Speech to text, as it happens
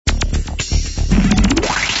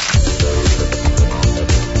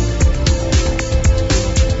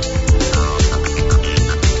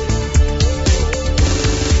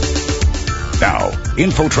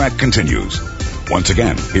InfoTrack continues. Once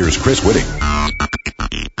again, here's Chris Whitting.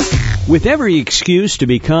 With every excuse to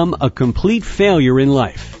become a complete failure in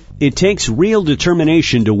life, it takes real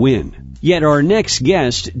determination to win. Yet our next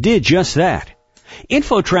guest did just that.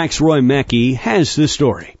 InfoTrack's Roy Mackey has the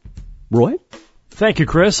story. Roy? Thank you,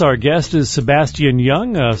 Chris. Our guest is Sebastian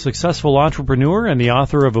Young, a successful entrepreneur and the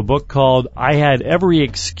author of a book called I Had Every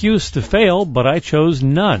Excuse to Fail, But I Chose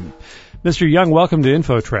None. Mr. Young, welcome to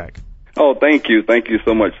InfoTrack. Oh, thank you. Thank you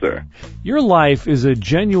so much, sir. Your life is a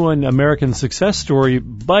genuine American success story,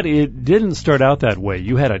 but it didn't start out that way.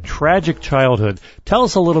 You had a tragic childhood. Tell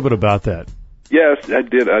us a little bit about that. Yes, I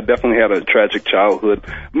did. I definitely had a tragic childhood.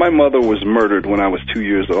 My mother was murdered when I was 2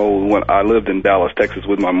 years old. When I lived in Dallas, Texas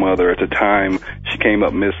with my mother. At the time, she came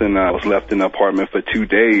up missing. I was left in the apartment for 2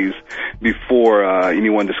 days before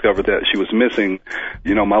anyone discovered that she was missing.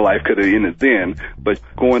 You know, my life could have ended then. But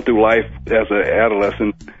going through life as an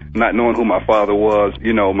adolescent, not knowing who my father was,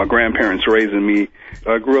 you know, my grandparents raising me.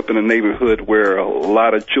 I grew up in a neighborhood where a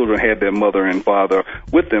lot of children had their mother and father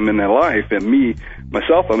with them in their life. And me,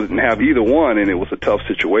 myself, I didn't have either one, and it was a tough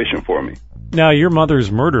situation for me. Now, your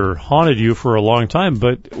mother's murder haunted you for a long time,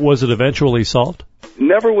 but was it eventually solved?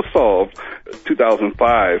 Never was solved.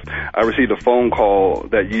 2005, I received a phone call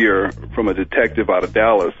that year from a detective out of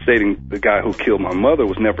Dallas stating the guy who killed my mother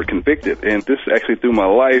was never convicted. And this actually threw my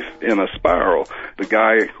life in a spiral. The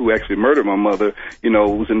guy who actually murdered my mother, you know,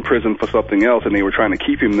 was in prison for something else, and they were trying to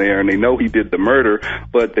keep him there, and they know he did the murder,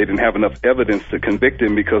 but they didn't have enough evidence to convict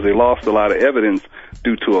him because they lost a lot of evidence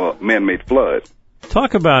due to a man-made flood.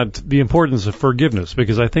 Talk about the importance of forgiveness,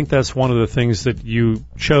 because I think that's one of the things that you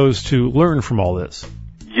chose to learn from all this.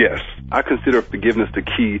 Yes, I consider forgiveness the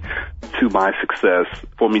key to my success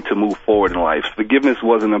for me to move forward in life. Forgiveness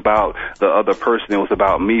wasn't about the other person. It was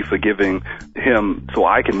about me forgiving him so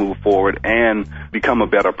I can move forward and become a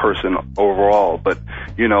better person overall. But,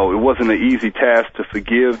 you know, it wasn't an easy task to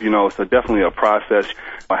forgive. You know, it's definitely a process.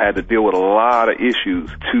 I had to deal with a lot of issues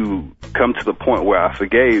to come to the point where I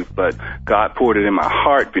forgave, but God poured it in my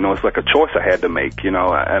heart. You know, it's like a choice I had to make, you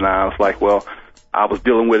know, and I was like, well, I was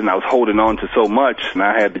dealing with it and I was holding on to so much, and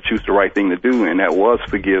I had to choose the right thing to do, and that was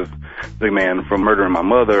forgive the man from murdering my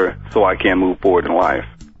mother so I can move forward in life.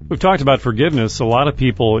 We've talked about forgiveness. A lot of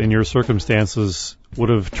people in your circumstances would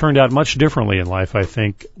have turned out much differently in life, I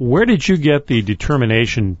think. Where did you get the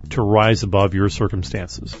determination to rise above your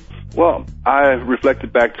circumstances? Well, I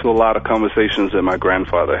reflected back to a lot of conversations that my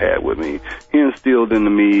grandfather had with me. He instilled into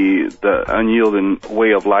me the unyielding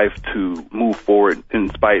way of life to move forward in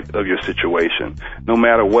spite of your situation. No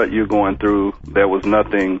matter what you're going through, there was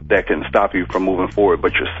nothing that can stop you from moving forward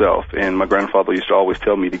but yourself. And my grandfather used to always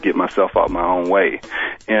tell me to get myself out my own way.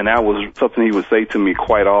 And that was something he would say to me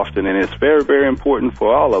quite often, and it's very, very important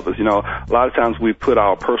for all of us. You know, a lot of times we put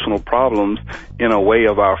our personal problems in a way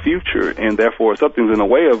of our future, and therefore something's in the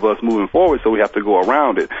way of us moving forward, so we have to go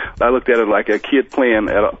around it. I looked at it like a kid playing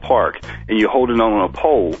at a park, and you're holding on a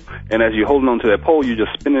pole, and as you're holding on to that pole, you're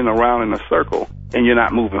just spinning around in a circle, and you're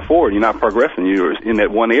not moving forward, you're not progressing, you're in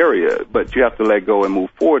that one area, but you have to let go and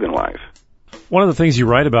move forward in life. One of the things you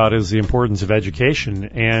write about is the importance of education,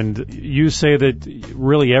 and you say that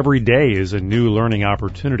really every day is a new learning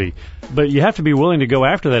opportunity, but you have to be willing to go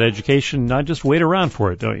after that education, not just wait around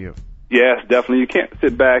for it, don't you? Yes, definitely. You can't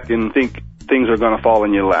sit back and think things are going to fall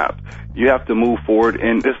in your lap. You have to move forward,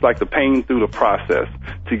 and it's like the pain through the process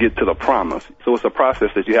to get to the promise. So it's a process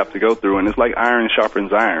that you have to go through, and it's like iron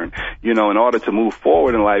sharpens iron. You know, in order to move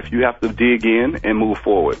forward in life, you have to dig in and move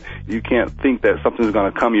forward. You can't think that something's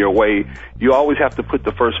going to come your way. You always have to put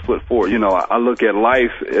the first foot forward. You know, I look at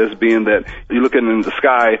life as being that you're looking in the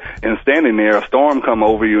sky and standing there, a storm come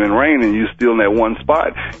over you and rain, and you're still in that one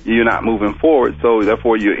spot. You're not moving forward, so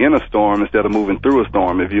therefore you're in a storm instead of moving through a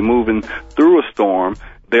storm. If you're moving through a storm,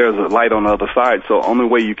 there's a light on the other side, so only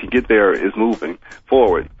way you can get there is moving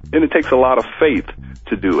forward. And it takes a lot of faith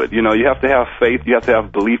to do it. You know, you have to have faith, you have to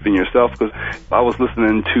have belief in yourself, because I was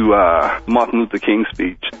listening to Martin Luther King's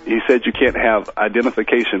speech. He said you can't have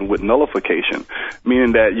identification with nullification,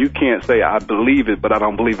 meaning that you can't say, I believe it, but I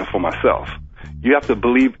don't believe it for myself. You have to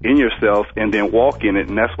believe in yourself and then walk in it,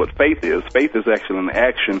 and that's what faith is. Faith is actually an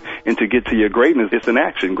action, and to get to your greatness, it's an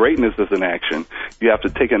action. Greatness is an action. You have to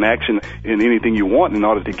take an action in anything you want. In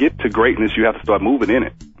order to get to greatness, you have to start moving in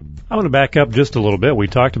it. I want to back up just a little bit. We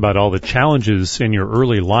talked about all the challenges in your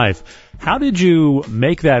early life. How did you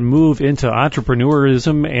make that move into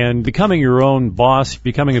entrepreneurism and becoming your own boss,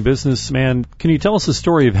 becoming a businessman? Can you tell us the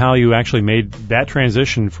story of how you actually made that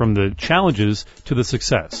transition from the challenges to the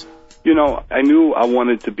success? You know, I knew I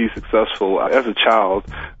wanted to be successful. As a child,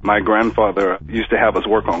 my grandfather used to have us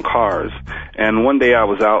work on cars. And one day I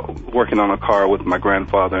was out working on a car with my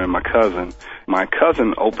grandfather and my cousin. My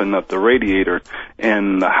cousin opened up the radiator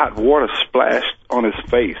and the hot water splashed on his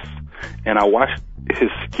face. And I watched his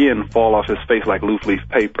skin fall off his face like loose leaf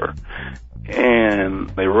paper. And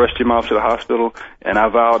they rushed him off to the hospital, and I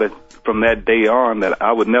vowed that from that day on that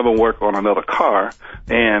I would never work on another car,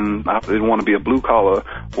 and I didn't want to be a blue-collar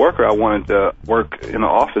worker. I wanted to work in an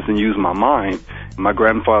office and use my mind. My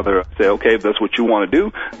grandfather said, okay, if that's what you want to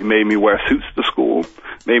do. He made me wear suits to school,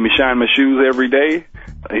 made me shine my shoes every day.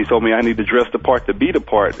 He told me I need to dress the part to be the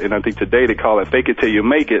part, and I think today they call it fake it till you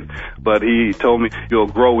make it. But he told me you'll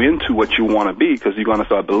grow into what you want to be because you're going to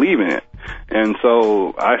start believing it. And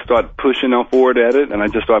so I started pushing on forward at it, and I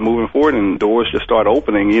just started moving forward, and doors just started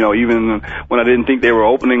opening. You know, even when I didn't think they were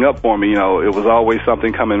opening up for me, you know, it was always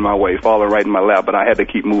something coming my way, falling right in my lap, but I had to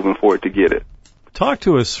keep moving forward to get it. Talk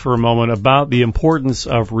to us for a moment about the importance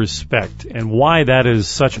of respect and why that is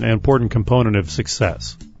such an important component of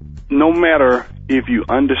success. No matter if you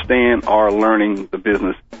understand or are learning the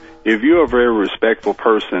business, if you're a very respectful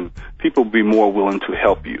person, people will be more willing to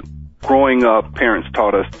help you. Growing up, parents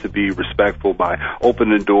taught us to be respectful by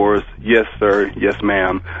opening the doors, yes, sir, yes,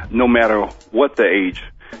 ma'am, no matter what the age.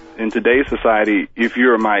 In today's society, if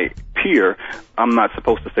you're my peer, I'm not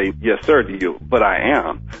supposed to say yes, sir, to you, but I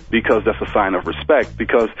am, because that's a sign of respect.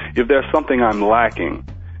 Because if there's something I'm lacking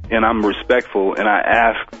and I'm respectful and I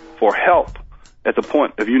ask for help, at the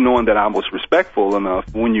point of you knowing that I was respectful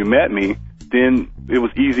enough when you met me, then it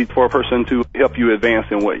was easy for a person to help you advance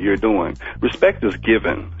in what you're doing. Respect is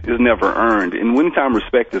given, is never earned. And when time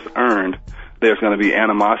respect is earned, there's going to be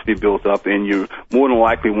animosity built up, and you more than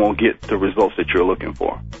likely won't get the results that you're looking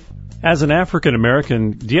for. As an African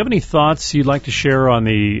American, do you have any thoughts you'd like to share on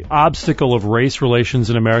the obstacle of race relations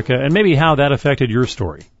in America and maybe how that affected your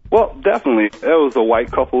story? Well, definitely. There was a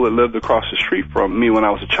white couple that lived across the street from me when I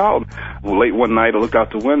was a child. Late one night, I looked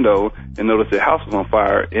out the window and noticed their house was on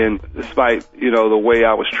fire. And despite, the way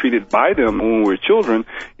I was treated by them when we were children,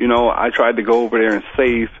 I tried to go over there and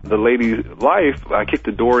save the lady's life. I kicked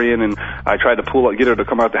the door in and I tried to get her to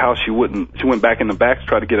come out the house. She wouldn't. She went back in the back to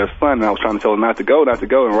try to get her son, and I was trying to tell her not to go.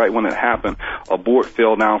 And right when it happened, a board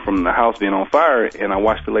fell down from the house being on fire, and I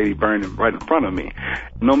watched the lady burn right in front of me.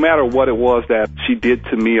 No matter what it was that she did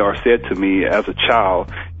to me or said to me as a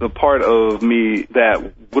child, the part of me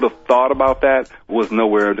that would have thought about that was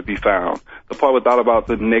nowhere to be found. The part that thought about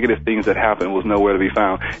the negative things that happened was nowhere to be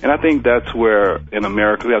found. And I think that's where, in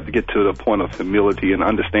America, we have to get to the point of humility and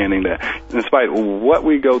understanding that in spite of what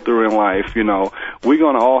we go through in life, we're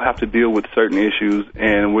going to all have to deal with certain issues,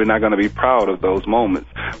 and we're not going to be proud of those moments.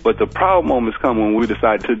 But the proud moments come when we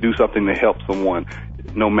decide to do something to help someone,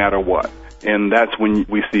 no matter what. And that's when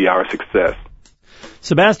we see our success.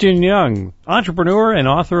 Sebastian Young, entrepreneur and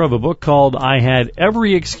author of a book called I Had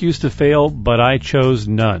Every Excuse to Fail, But I Chose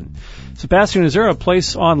None. Sebastian, is there a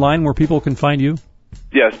place online where people can find you?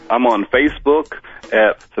 Yes, I'm on Facebook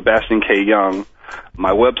at Sebastian K. Young.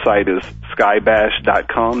 My website is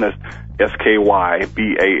skybash.com. That's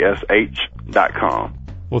SKYBASH.com.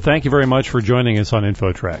 Well, thank you very much for joining us on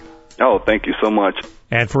InfoTrack. Oh, thank you so much.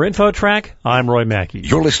 And for InfoTrack, I'm Roy Mackey.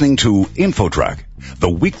 You're listening to InfoTrack, the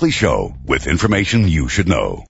weekly show with information you should know.